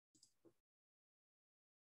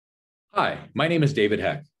Hi, my name is David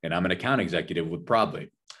Heck, and I'm an account executive with Prodly.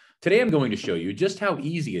 Today, I'm going to show you just how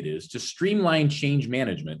easy it is to streamline change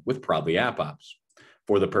management with Prodly AppOps.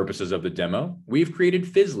 For the purposes of the demo, we've created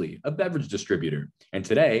Fizzly, a beverage distributor, and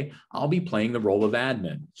today I'll be playing the role of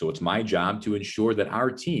admin. So it's my job to ensure that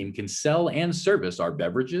our team can sell and service our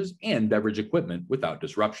beverages and beverage equipment without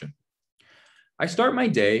disruption. I start my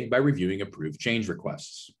day by reviewing approved change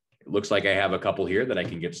requests. It looks like I have a couple here that I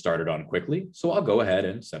can get started on quickly, so I'll go ahead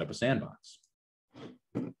and set up a sandbox.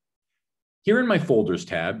 Here in my folders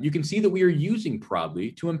tab, you can see that we are using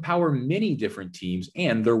Prodly to empower many different teams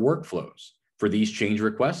and their workflows. For these change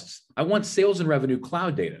requests, I want sales and revenue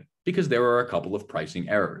cloud data because there are a couple of pricing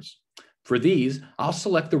errors. For these, I'll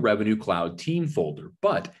select the Revenue Cloud team folder,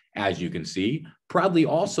 but as you can see, Prodly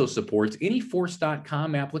also supports any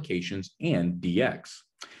Force.com applications and DX.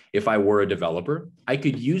 If I were a developer, I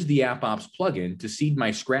could use the AppOps plugin to seed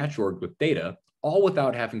my Scratch org with data, all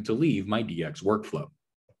without having to leave my DX workflow.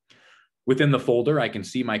 Within the folder, I can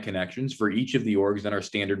see my connections for each of the orgs in our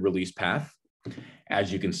standard release path.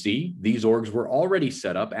 As you can see, these orgs were already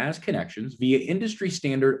set up as connections via industry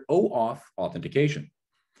standard OAuth authentication.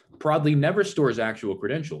 Prodly never stores actual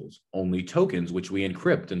credentials, only tokens which we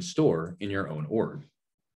encrypt and store in your own org.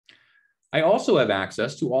 I also have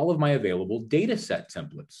access to all of my available dataset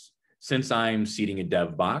templates. Since I'm seeding a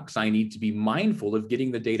dev box, I need to be mindful of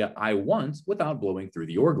getting the data I want without blowing through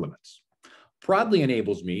the org limits. Prodly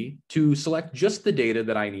enables me to select just the data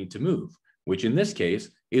that I need to move, which in this case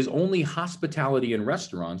is only hospitality and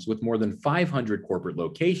restaurants with more than 500 corporate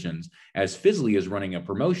locations, as Fizzly is running a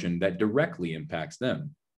promotion that directly impacts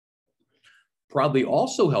them. Prodly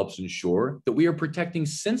also helps ensure that we are protecting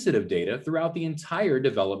sensitive data throughout the entire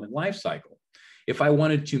development lifecycle. If I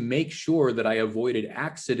wanted to make sure that I avoided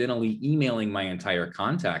accidentally emailing my entire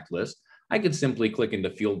contact list, I could simply click into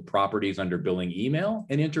field properties under billing email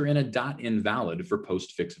and enter in a .invalid for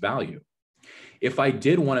postfix value. If I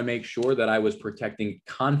did want to make sure that I was protecting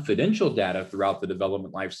confidential data throughout the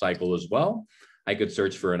development lifecycle as well, I could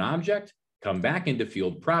search for an object, come back into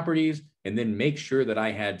field properties, and then make sure that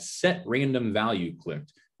I had set random value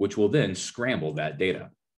clicked, which will then scramble that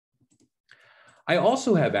data. I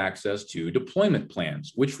also have access to deployment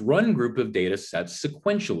plans, which run group of data sets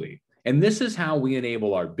sequentially. And this is how we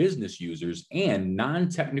enable our business users and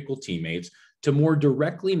non-technical teammates to more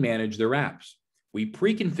directly manage their apps. We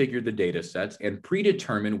pre-configure the data sets and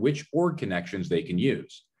predetermine which org connections they can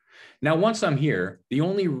use. Now, once I'm here, the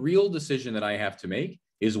only real decision that I have to make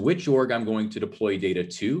is which org I'm going to deploy data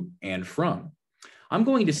to and from. I'm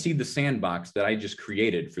going to seed the sandbox that I just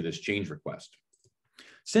created for this change request.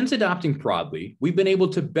 Since adopting Prodly, we've been able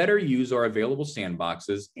to better use our available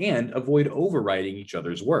sandboxes and avoid overriding each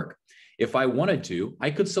other's work. If I wanted to,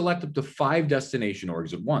 I could select up to 5 destination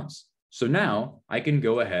orgs at once. So now I can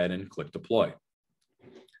go ahead and click deploy.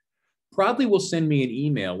 Prodly will send me an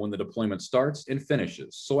email when the deployment starts and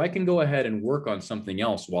finishes, so I can go ahead and work on something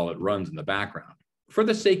else while it runs in the background. For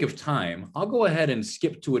the sake of time, I'll go ahead and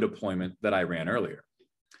skip to a deployment that I ran earlier.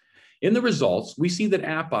 In the results, we see that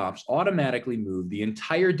AppOps automatically moved the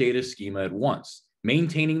entire data schema at once,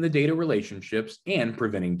 maintaining the data relationships and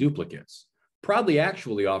preventing duplicates. Prodly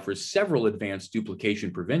actually offers several advanced duplication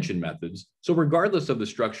prevention methods, so regardless of the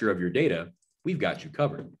structure of your data, we've got you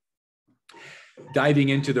covered. Diving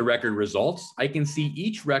into the record results, I can see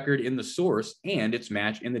each record in the source and its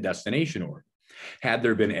match in the destination org. Had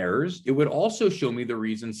there been errors, it would also show me the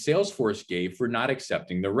reason Salesforce gave for not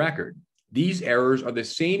accepting the record. These errors are the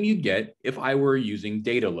same you'd get if I were using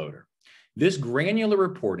Data Loader. This granular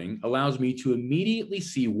reporting allows me to immediately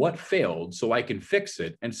see what failed so I can fix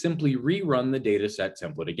it and simply rerun the dataset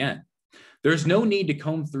template again. There's no need to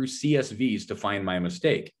comb through CSVs to find my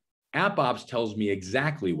mistake. AppOps tells me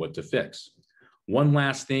exactly what to fix. One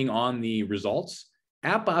last thing on the results.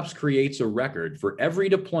 AppOps creates a record for every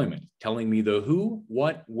deployment, telling me the who,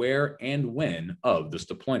 what, where, and when of this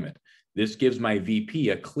deployment. This gives my VP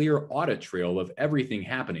a clear audit trail of everything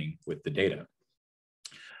happening with the data.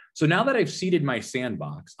 So now that I've seeded my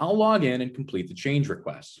sandbox, I'll log in and complete the change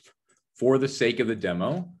request. For the sake of the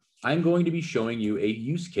demo, I'm going to be showing you a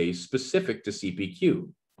use case specific to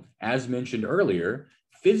CPQ. As mentioned earlier,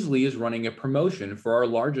 Fizzly is running a promotion for our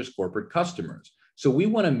largest corporate customers. So we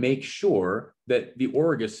want to make sure that the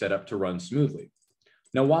org is set up to run smoothly.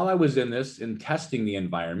 Now, while I was in this and testing the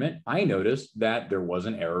environment, I noticed that there was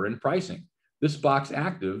an error in pricing. This box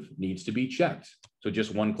active needs to be checked. So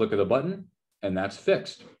just one click of the button and that's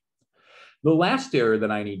fixed. The last error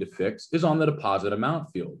that I need to fix is on the deposit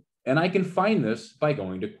amount field. And I can find this by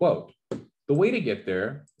going to quote. The way to get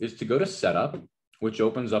there is to go to setup, which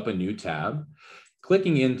opens up a new tab,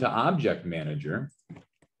 clicking into Object Manager,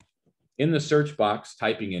 in the search box,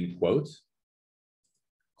 typing in quotes,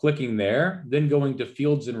 clicking there, then going to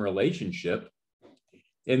fields and relationship,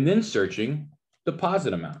 and then searching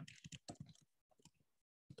deposit amount.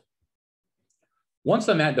 Once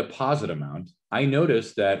I'm at deposit amount, I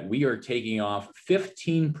notice that we are taking off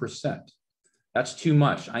 15%. That's too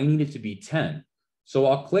much. I need it to be 10. So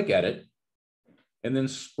I'll click at it and then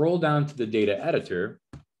scroll down to the data editor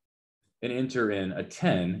and enter in a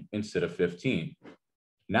 10 instead of 15.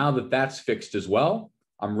 Now that that's fixed as well,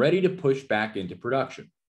 I'm ready to push back into production.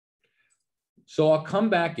 So I'll come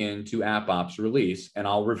back into AppOps release and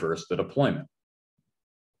I'll reverse the deployment.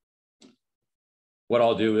 What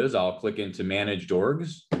I'll do is I'll click into managed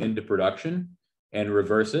orgs into production and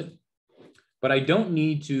reverse it. But I don't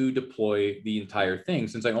need to deploy the entire thing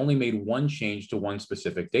since I only made one change to one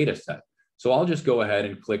specific data set. So I'll just go ahead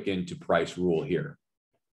and click into price rule here.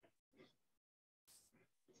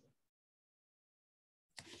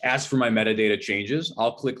 As for my metadata changes,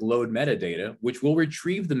 I'll click load metadata, which will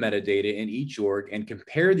retrieve the metadata in each org and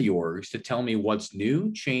compare the orgs to tell me what's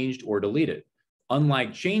new, changed, or deleted.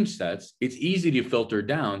 Unlike change sets, it's easy to filter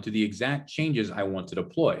down to the exact changes I want to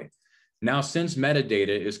deploy. Now, since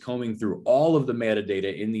metadata is combing through all of the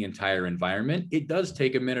metadata in the entire environment, it does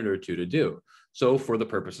take a minute or two to do. So for the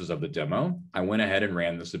purposes of the demo, I went ahead and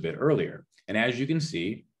ran this a bit earlier. And as you can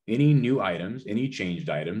see, any new items, any changed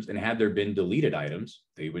items, and had there been deleted items,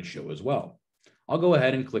 they would show as well. I'll go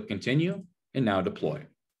ahead and click continue and now deploy.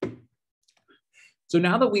 So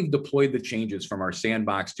now that we've deployed the changes from our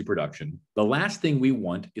sandbox to production, the last thing we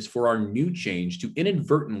want is for our new change to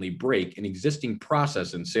inadvertently break an existing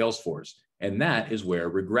process in Salesforce, and that is where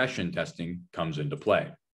regression testing comes into play.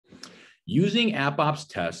 Using AppOps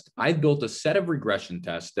Test, I've built a set of regression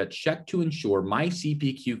tests that check to ensure my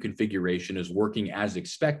CPQ configuration is working as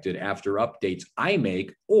expected after updates I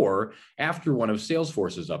make or after one of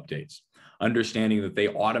Salesforce's updates. Understanding that they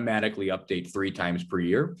automatically update 3 times per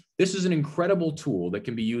year, this is an incredible tool that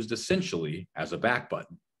can be used essentially as a back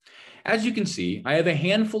button. As you can see, I have a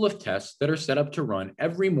handful of tests that are set up to run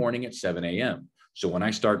every morning at 7 a.m. So when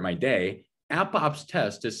I start my day, AppOps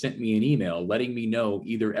Test has sent me an email letting me know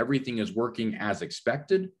either everything is working as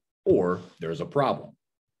expected or there's a problem.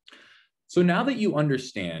 So now that you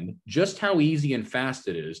understand just how easy and fast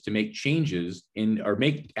it is to make changes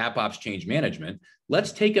make AppOps change management,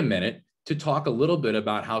 let's take a minute to talk a little bit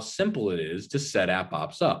about how simple it is to set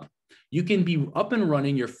AppOps up. You can be up and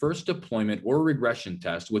running your first deployment or regression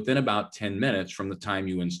test within about 10 minutes from the time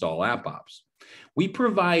you install AppOps. We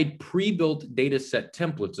provide pre-built data set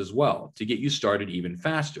templates as well to get you started even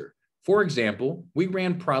faster. For example, we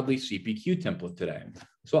ran Prodly CPQ template today.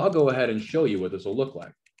 So I'll go ahead and show you what this will look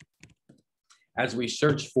like. As we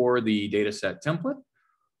search for the data set template,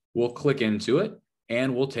 we'll click into it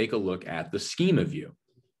and we'll take a look at the schema view.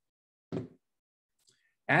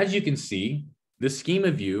 As you can see, the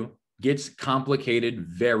schema view gets complicated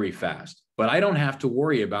very fast, but I don't have to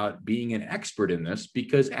worry about being an expert in this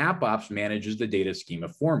because AppOps manages the data schema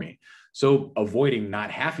for me. So avoiding not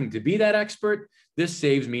having to be that expert, this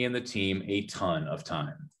saves me and the team a ton of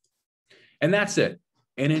time. And that's it,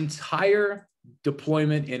 an entire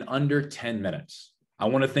deployment in under 10 minutes. I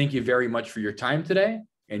want to thank you very much for your time today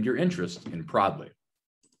and your interest in Prodly.